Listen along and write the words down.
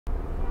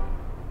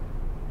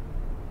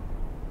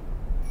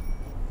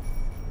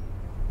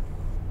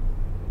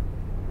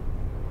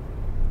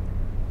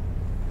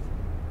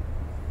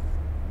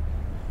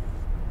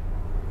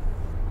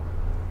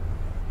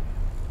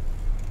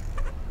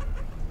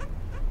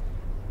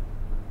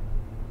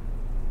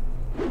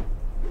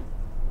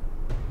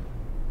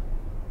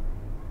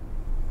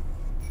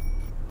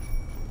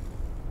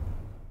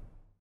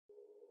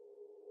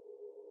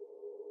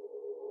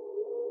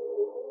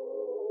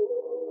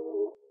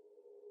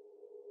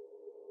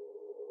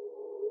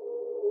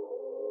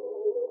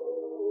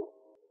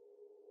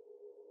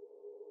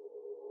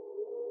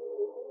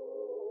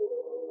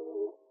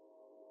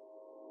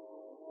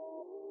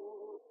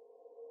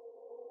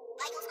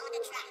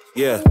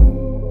Yeah.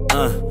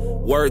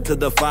 Word to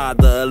the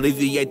Father,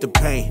 alleviate the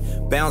pain.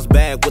 Bounce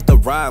back with the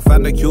rod,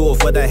 find a cure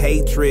for the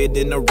hatred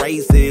in the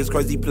races.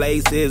 Crazy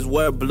places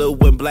where blue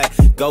and black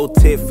go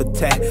tit for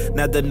tat.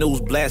 Now the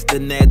news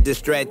blasting that,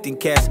 distracting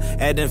cats,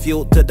 adding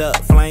fuel to the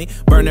flame.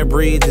 Burning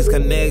bridges,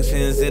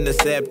 connections,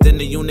 intercepting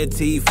the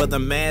unity for the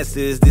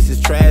masses. This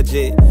is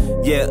tragic,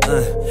 yeah,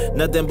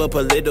 nothing but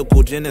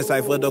political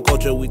genocide for the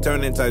culture we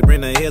turn inside.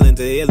 Bring the healing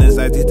to healing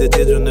sides. Teach the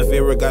children the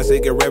fear of God,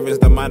 sacred reverence,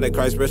 the mind of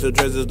Christ. Special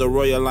treasures, the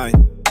royal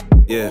line,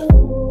 yeah.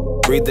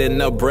 Breathing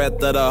the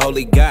breath of the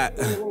Holy God.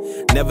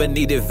 Never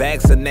needed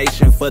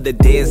vaccination for the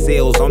dead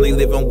cells. Only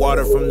living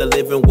water from the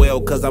living well,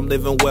 cause I'm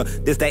living well.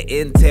 This that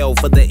intel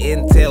for the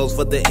intels,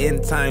 for the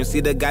end time.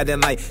 See the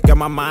guiding light, got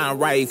my mind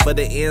right for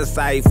the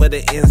insight, for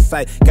the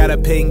insight. Got a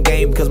pen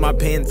game cause my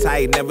pen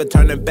tight, never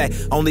turning back.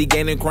 Only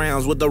gaining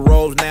crowns with the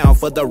robes now.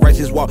 For the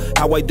righteous walk,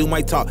 how I do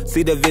my talk.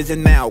 See the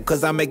vision now,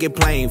 cause I make it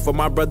plain. For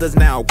my brothers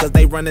now, cause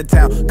they run the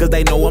town, cause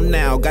they know I'm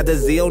now. Got the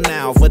zeal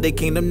now, for the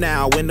kingdom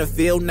now. In the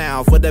field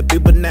now, for the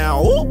people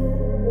now.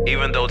 Ooh.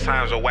 Even though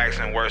times are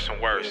waxing worse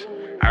and worse,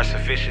 our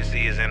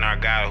sufficiency is in our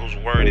God, whose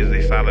word is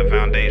a solid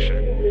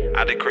foundation.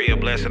 I decree a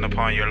blessing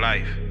upon your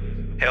life.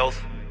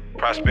 Health,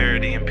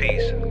 prosperity, and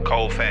peace.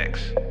 Cold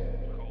facts.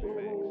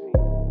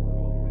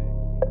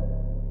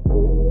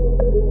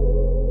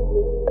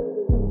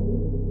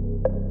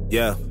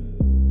 Yeah.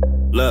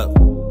 Look.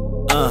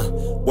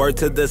 Word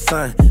to the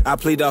sun, I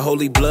plead the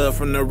holy blood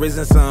from the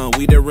risen sun.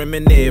 We the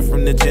reminisce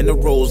from the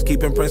generals,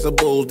 keeping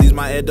principles. These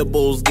my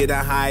edibles, getting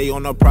high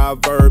on a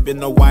proverb in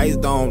the wise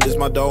dome. This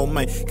my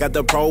domain, got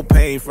the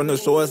propane from the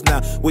source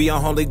now. We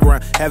on holy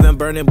ground, having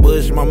burning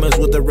bush moments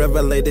with the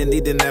revelator.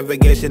 Need the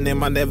navigation in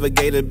my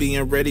navigator,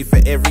 being ready for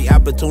every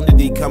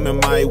opportunity coming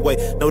my way.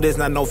 No, there's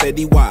not no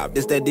Fetty Wap,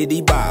 this that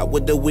Diddy Bob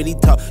with the witty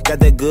talk. Got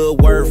that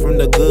good word from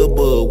the good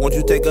book. Won't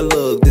you take a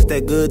look? This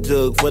that good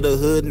jug for the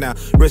hood now.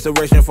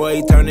 Restoration for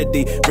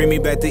eternity. Bring me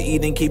back to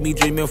Eden, keep me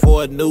dreaming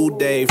for a new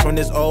day. From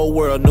this old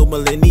world, new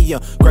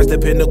millennium. Christ the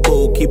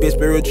pinnacle, keep it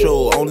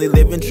spiritual. Only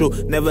living true,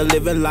 never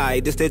living lie.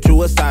 This the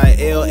true aside,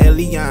 El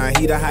Elyon.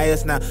 He the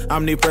highest now,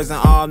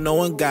 omnipresent,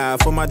 all-knowing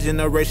God. For my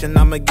generation,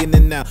 I'm getting it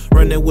now.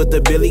 Running with the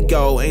Billy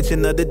Goat,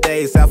 ancient of the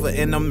days, Alpha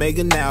and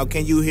Omega now.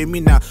 Can you hear me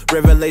now?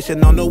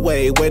 Revelation on the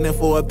way, waiting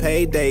for a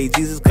payday.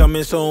 Jesus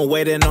coming soon,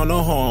 waiting on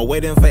the horn.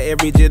 Waiting for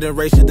every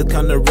generation to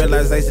come to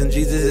realization.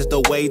 Jesus is the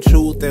way,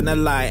 truth, and the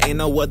light. Ain't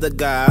no other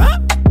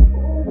God.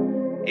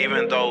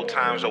 Even though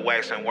times are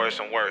waxing worse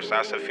and worse,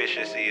 our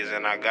sufficiency is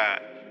in our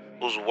God,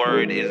 whose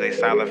word is a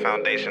solid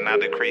foundation. I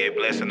decree a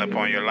blessing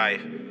upon your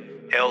life.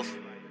 Health,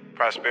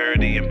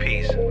 prosperity, and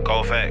peace.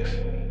 Cold facts.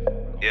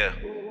 Yeah.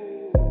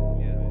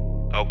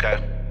 Okay.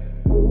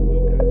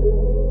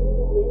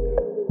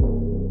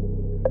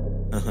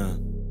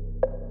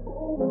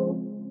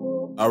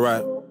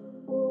 Alright.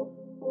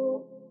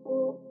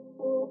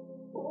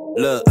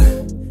 Look,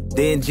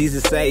 didn't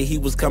Jesus say he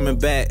was coming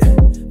back?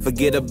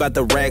 Forget about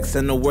the racks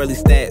and the worldly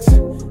stats.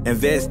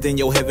 Invest in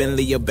your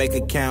heavenly bank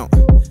account.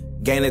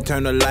 Gain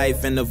eternal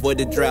life and avoid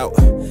the drought.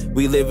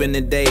 We live in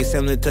the days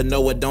similar to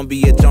Noah. Don't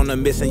be a Jonah,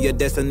 missing your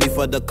destiny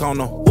for the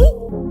corner.